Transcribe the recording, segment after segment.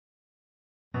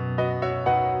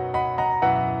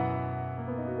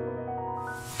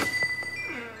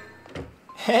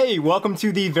Hey, welcome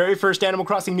to the very first Animal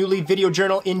Crossing New Leaf video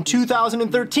journal in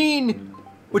 2013!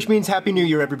 Which means Happy New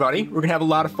Year, everybody. We're gonna have a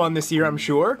lot of fun this year, I'm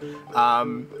sure.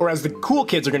 Or as the cool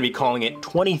kids are gonna be calling it,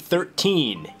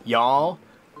 2013, y'all.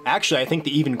 Actually, I think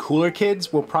the even cooler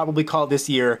kids will probably call this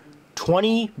year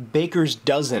 20 Baker's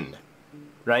Dozen.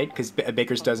 Right? Because a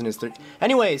baker's dozen is 30.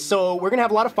 Anyway, so we're gonna have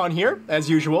a lot of fun here, as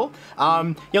usual.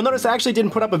 You'll notice I actually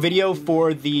didn't put up a video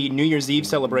for the New Year's Eve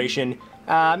celebration,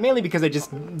 mainly because I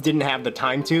just didn't have the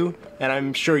time to, and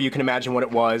I'm sure you can imagine what it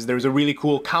was. There was a really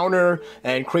cool counter,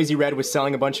 and Crazy Red was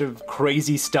selling a bunch of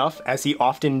crazy stuff, as he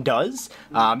often does.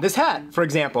 This hat, for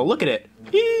example, look at it.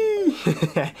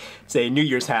 It's a New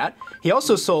Year's hat. He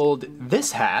also sold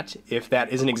this hat, if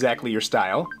that isn't exactly your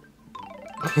style.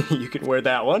 You can wear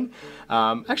that one.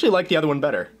 Actually like the other one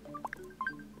better.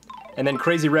 And then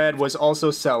Crazy Red was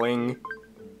also selling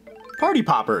party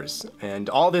poppers. And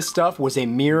all this stuff was a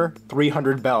mere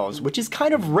 300 bells, which is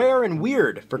kind of rare and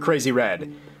weird for Crazy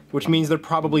Red. Which means they're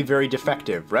probably very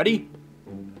defective. Ready?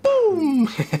 Boom!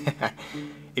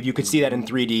 If you could see that in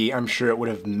 3D, I'm sure it would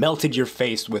have melted your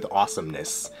face with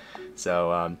awesomeness.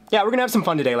 So, yeah, we're gonna have some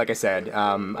fun today, like I said.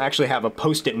 I actually have a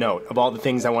post-it note of all the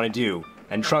things I want to do.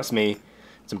 And trust me,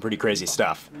 some pretty crazy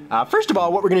stuff. First of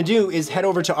all, what we're gonna do is head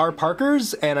over to our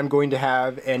Parker's, and I'm going to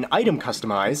have an item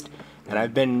customized, and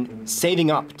I've been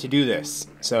saving up to do this,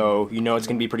 so you know it's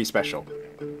gonna be pretty special.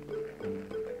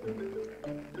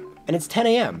 And it's 10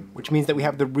 a.m., which means that we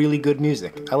have the really good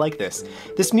music. I like this.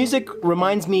 This music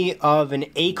reminds me of an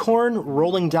acorn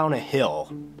rolling down a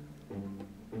hill.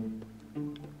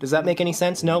 Does that make any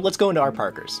sense? No? Let's go into our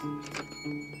Parker's.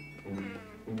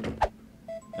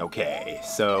 Okay,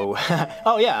 so,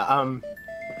 oh yeah,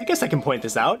 I guess I can point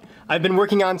this out. I've been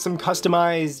working on some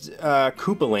customized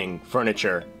Koopaling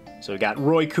furniture. So we got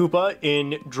Roy Koopa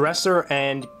in dresser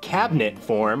and cabinet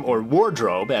form, or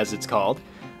wardrobe as it's called.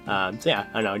 So yeah,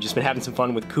 I don't know, I've just been having some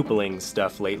fun with Koopaling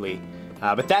stuff lately.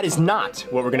 But that is not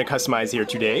what we're gonna customize here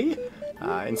today.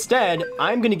 Instead,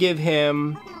 I'm gonna give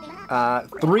him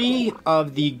 3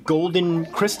 of the golden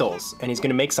crystals, and he's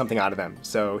gonna make something out of them.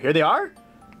 So here they are.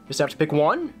 Just have to pick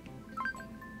one.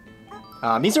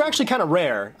 These are actually kind of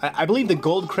rare. I believe the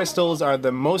gold crystals are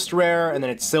the most rare, and then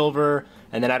it's silver,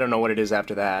 and then I don't know what it is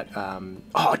after that.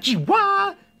 Oh, gee,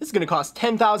 wah! This is gonna cost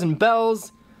 10,000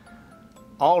 bells.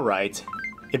 All right,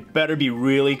 it better be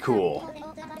really cool.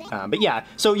 But yeah,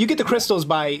 so you get the crystals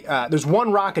by, there's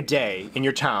 1 rock a day in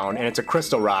your town, and it's a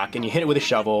crystal rock, and you hit it with a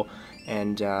shovel,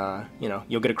 and you know,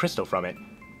 you'll get a crystal from it.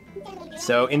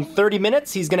 So in 30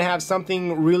 minutes, he's gonna have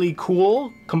something really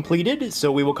cool completed,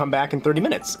 so we will come back in 30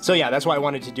 minutes. So yeah, that's why I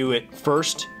wanted to do it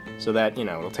first, so that, you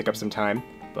know, it'll take up some time.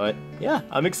 But yeah,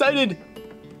 I'm excited!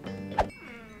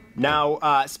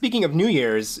 Now, speaking of New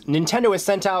Year's, Nintendo has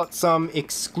sent out some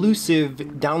exclusive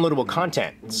downloadable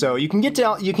content. So you can get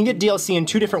DLC in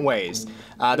 2 different ways.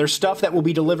 There's stuff that will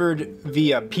be delivered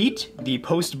via Pete, the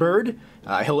post bird.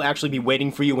 He'll actually be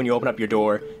waiting for you when you open up your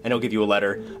door, and he'll give you a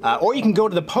letter. Or you can go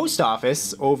to the post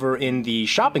office over in the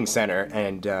shopping center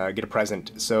and get a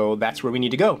present. So that's where we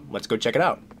need to go. Let's go check it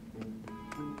out.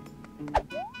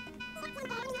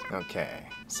 Okay,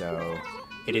 so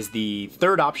it is the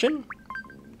 3rd option.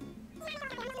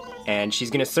 And she's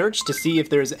gonna search to see if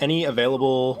there's any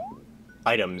available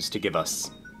items to give us.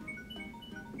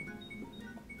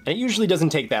 And it usually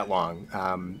doesn't take that long.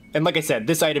 And like I said,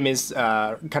 this item is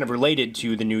kind of related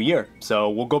to the new year. So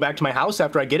we'll go back to my house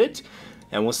after I get it,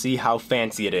 and we'll see how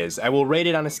fancy it is. I will rate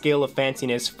it on a scale of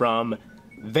fanciness from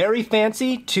very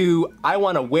fancy to I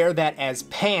want to wear that as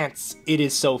pants, it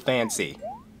is so fancy.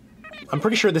 I'm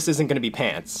pretty sure this isn't gonna be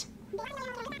pants,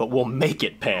 but we'll make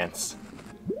it pants.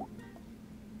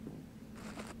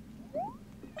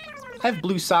 I have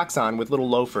blue socks on with little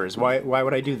loafers. Why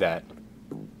would I do that?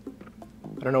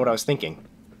 I don't know what I was thinking.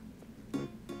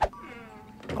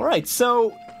 Alright,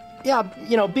 so, yeah,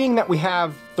 you know, being that we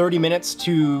have 30 minutes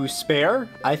to spare,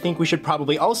 I think we should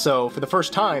probably also, for the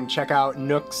first time, check out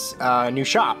Nook's new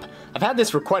shop. I've had this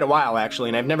for quite a while, actually,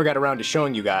 and I've never got around to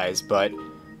showing you guys, but,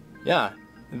 yeah,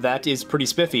 that is pretty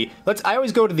spiffy. I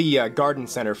always go to the garden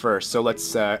center first, so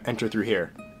let's enter through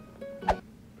here.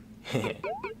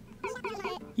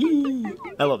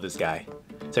 I love this guy.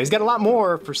 So he's got a lot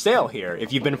more for sale here.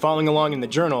 If you've been following along in the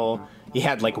journal, he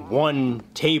had like 1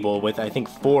 table with I think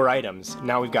 4 items.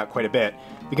 Now we've got quite a bit.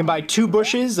 We can buy 2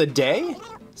 bushes a day.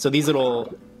 So these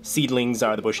little seedlings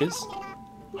are the bushes.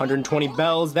 120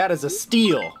 bells, that is a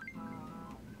steal.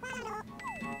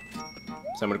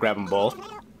 So I'm gonna grab them both.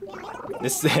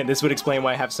 This would explain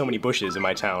why I have so many bushes in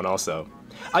my town also.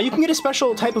 You can get a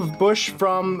special type of bush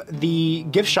from the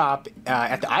gift shop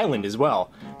at the island as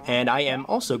well. And I am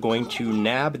also going to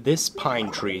nab this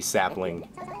pine tree sapling.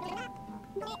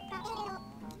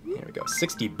 There we go,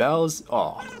 60 bells.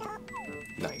 Oh,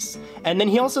 nice. And then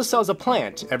he also sells a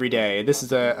plant every day. This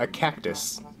is a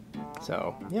cactus.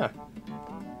 So, yeah.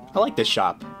 I like this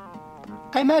shop.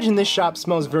 I imagine this shop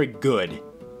smells very good.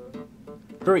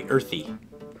 Very earthy.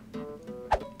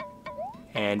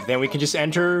 And then we can just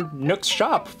enter Nook's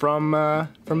shop from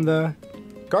the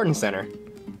garden center.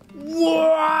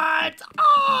 What?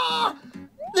 Ah!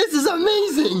 This is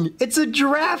amazing! It's a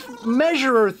giraffe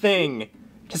measurer thing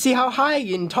to see how high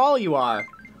and tall you are.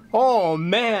 Oh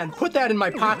man, put that in my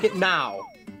pocket now.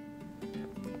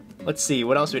 Let's see,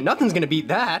 what else? Nothing's gonna beat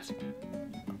that.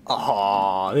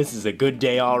 Oh, this is a good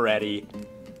day already.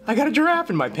 I got a giraffe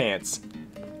in my pants.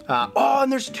 Oh,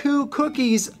 and there's 2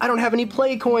 cookies. I don't have any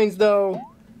play coins though.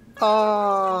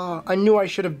 I knew I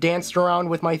should have danced around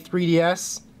with my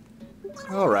 3DS.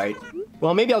 Alright.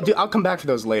 Well, maybe I'll come back for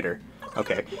those later.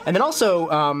 Okay. And then also,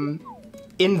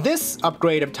 in this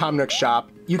upgrade of Tom Nook's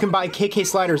shop, you can buy KK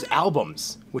Slider's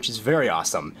albums, which is very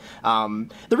awesome.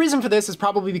 The reason for this is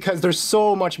probably because there's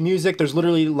so much music. There's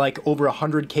literally like over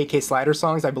 100 KK Slider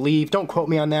songs, I believe. Don't quote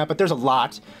me on that, but there's a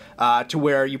lot to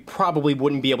where you probably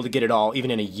wouldn't be able to get it all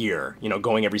even in a year, you know,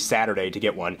 going every Saturday to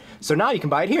get one. So now you can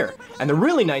buy it here. And the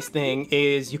really nice thing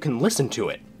is you can listen to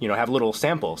it, you know, have a little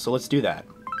sample. So let's do that.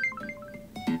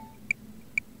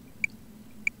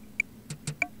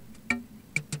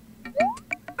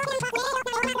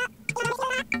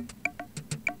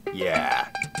 Yeah,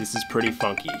 this is pretty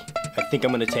funky. I think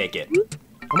I'm gonna take it.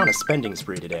 I'm on a spending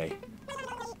spree today.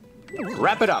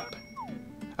 Wrap it up.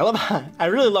 I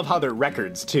really love how they're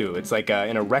records too. It's like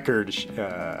in a record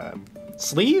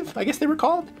sleeve, I guess they were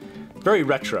called. Very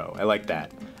retro. I like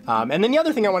that. And then the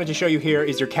other thing I wanted to show you here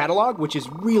is your catalog, which is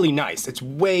really nice. It's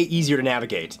way easier to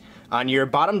navigate. On your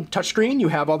bottom touchscreen, you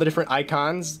have all the different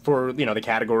icons for, you know, the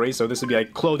categories. So this would be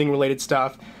like clothing-related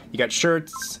stuff. You got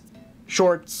shirts,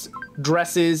 shorts,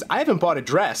 dresses. I haven't bought a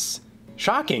dress.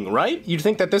 Shocking, right? You'd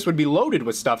think that this would be loaded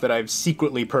with stuff that I've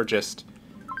secretly purchased.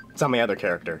 It's on my other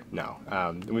character. No.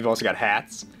 We've also got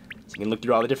hats. So you can look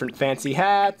through all the different fancy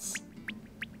hats.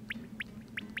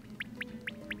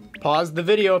 Pause the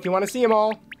video if you want to see them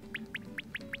all.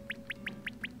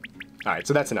 Alright,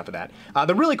 so that's enough of that.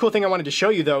 The really cool thing I wanted to show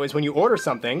you, though, is when you order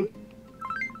something,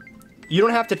 you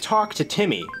don't have to talk to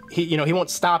Timmy. He won't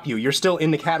stop you. You're still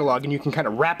in the catalog, and you can kind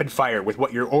of rapid fire with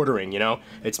what you're ordering, you know?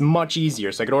 It's much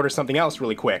easier, so I could order something else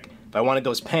really quick. If I wanted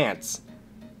those pants.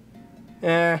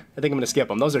 I think I'm gonna skip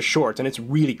them. Those are shorts, and it's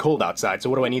really cold outside, so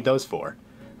what do I need those for?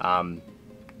 And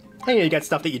you got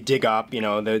stuff that you dig up, you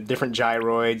know, the different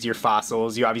gyroids, your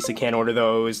fossils, you obviously can't order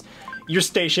those. Your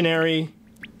stationery.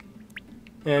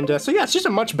 And so yeah, it's just a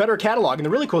much better catalog, and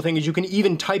the really cool thing is you can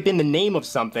even type in the name of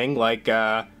something, like,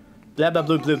 blah blah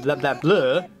blah blah blah blah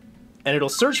blah, and it'll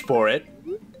search for it.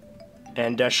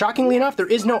 And shockingly enough, there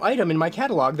is no item in my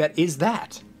catalog that is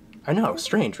that. I know,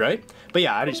 strange, right? But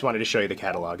yeah, I just wanted to show you the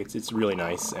catalog. It's really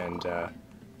nice, and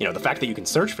you know, the fact that you can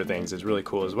search for things is really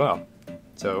cool as well.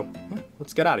 So yeah,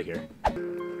 let's get out of here.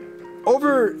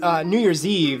 Over New Year's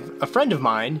Eve, a friend of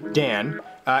mine, Dan,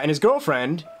 and his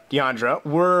girlfriend, Deandra,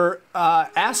 were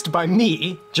asked by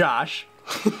me, Josh.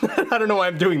 I don't know why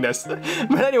I'm doing this.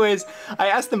 But anyways, I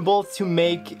asked them both to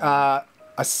make a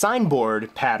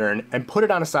signboard pattern and put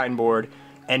it on a signboard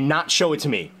and not show it to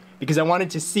me, because I wanted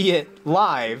to see it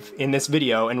live in this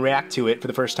video and react to it for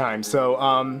the first time.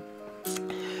 So,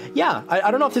 yeah,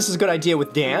 I don't know if this is a good idea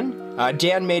with Dan.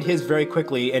 Dan made his very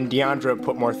quickly, and Deandra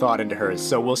put more thought into hers,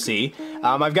 so we'll see.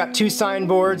 I've got 2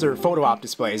 signboards, or photo op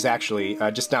displays, actually,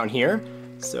 just down here.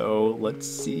 So, let's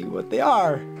see what they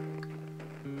are.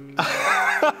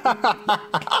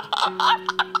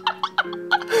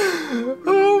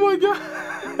 Oh my god.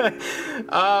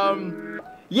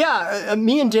 Yeah,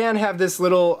 me and Dan have this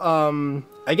little,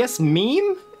 I guess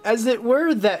meme, as it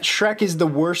were, that Shrek is the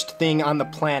worst thing on the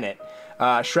planet.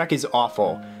 Shrek is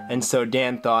awful, and so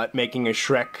Dan thought making a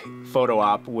Shrek photo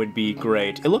op would be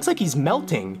great. It looks like he's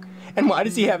melting. And why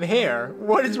does he have hair?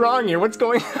 What is wrong here? What's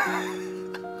going on?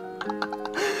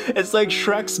 It's like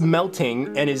Shrek's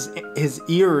melting, and his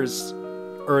ears,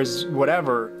 or his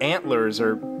whatever, antlers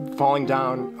are falling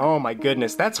down. Oh my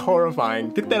goodness, that's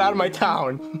horrifying. Get that out of my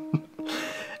town.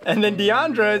 And then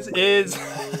Deandra's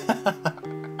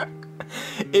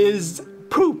is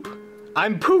poop.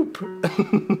 I'm poop.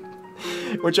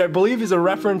 Which I believe is a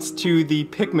reference to the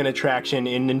Pikmin attraction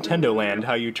in Nintendo Land,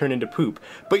 how you turn into poop.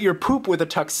 But you're poop with a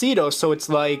tuxedo, so it's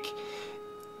like,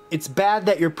 it's bad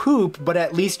that you're poop, but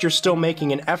at least you're still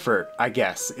making an effort, I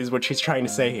guess, is what she's trying to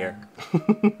say here.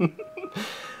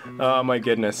 Oh my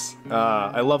goodness.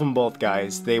 I love them both,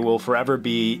 guys. They will forever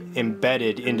be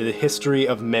embedded into the history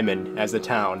of Memon as a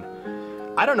town.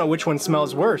 I don't know which one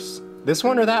smells worse, this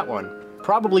one or that one.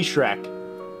 Probably Shrek.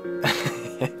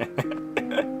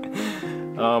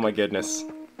 Oh my goodness.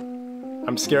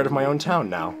 I'm scared of my own town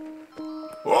now.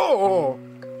 Whoa!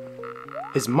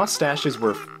 His mustaches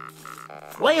were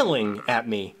flailing at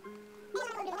me.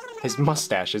 His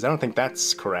mustaches, I don't think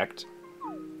that's correct.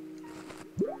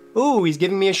 Ooh, he's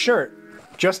giving me a shirt.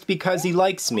 Just because he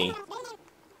likes me.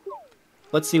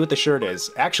 Let's see what the shirt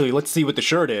is. Actually, let's see what the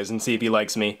shirt is and see if he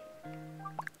likes me.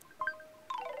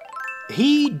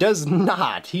 He does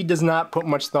not. He does not put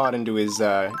much thought into his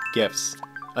gifts.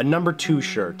 A number 2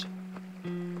 shirt.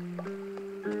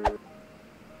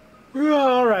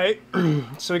 Alright,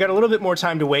 so we got a little bit more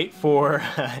time to wait for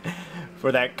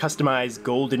for that customized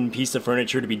golden piece of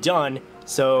furniture to be done.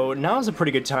 So now's a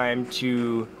pretty good time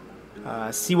to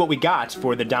see what we got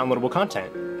for the downloadable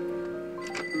content.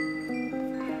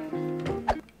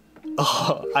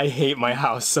 Oh, I hate my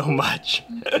house so much.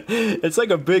 It's like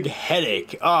a big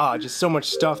headache. Oh, just so much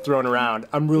stuff thrown around.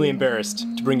 I'm really embarrassed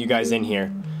to bring you guys in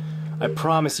here. I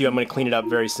promise you I'm going to clean it up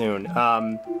very soon.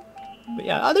 But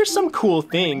yeah, there's some cool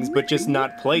things, but just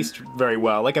not placed very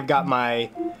well. Like I've got my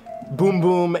Boom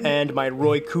Boom and my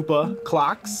Roy Koopa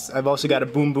clocks. I've also got a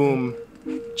Boom Boom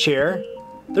chair.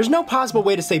 There's no possible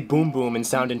way to say Boom Boom and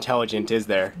sound intelligent, is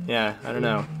there? Yeah, I don't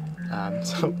know.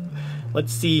 So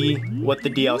let's see what the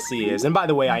DLC is. And by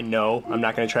the way, I know, I'm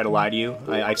not going to try to lie to you.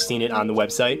 I've seen it on the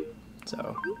website.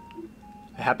 So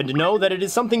I happen to know that it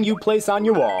is something you place on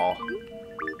your wall.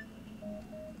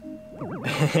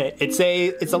 It's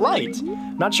a light.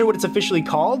 Not sure what it's officially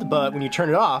called, but when you turn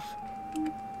it off,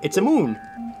 it's a moon.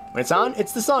 When it's on,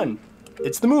 it's the sun.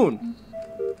 It's the moon.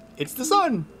 It's the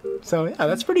sun. So yeah,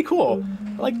 that's pretty cool.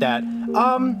 I like that.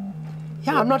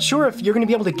 Yeah, I'm not sure if you're gonna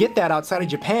be able to get that outside of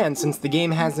Japan since the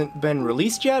game hasn't been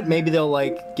released yet. Maybe they'll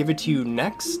like give it to you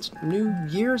next New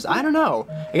Year's? I don't know.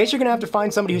 I guess you're gonna have to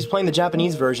find somebody who's playing the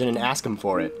Japanese version and ask them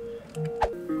for it.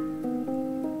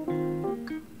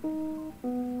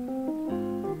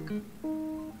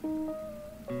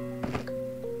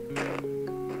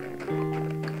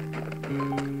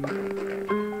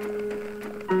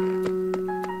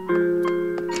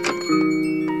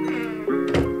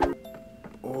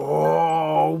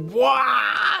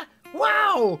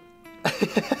 Wow!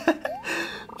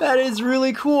 That is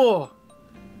really cool.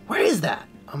 Where is that?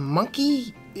 A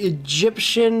monkey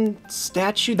Egyptian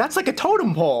statue? That's like a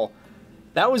totem pole.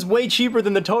 That was way cheaper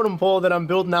than the totem pole that I'm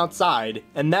building outside,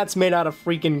 and that's made out of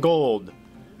freaking gold.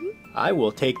 I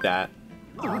will take that.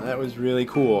 Oh, that was really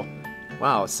cool.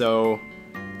 Wow, so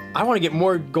I want to get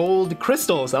more gold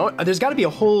crystals. There's got to be a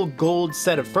whole gold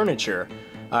set of furniture,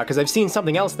 because I've seen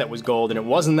something else that was gold and it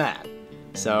wasn't that.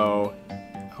 So,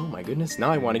 oh my goodness,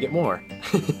 now I want to get more.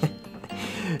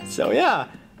 So yeah,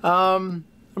 I'm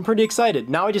pretty excited.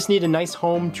 Now I just need a nice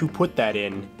home to put that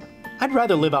in. I'd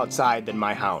rather live outside than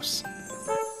my house.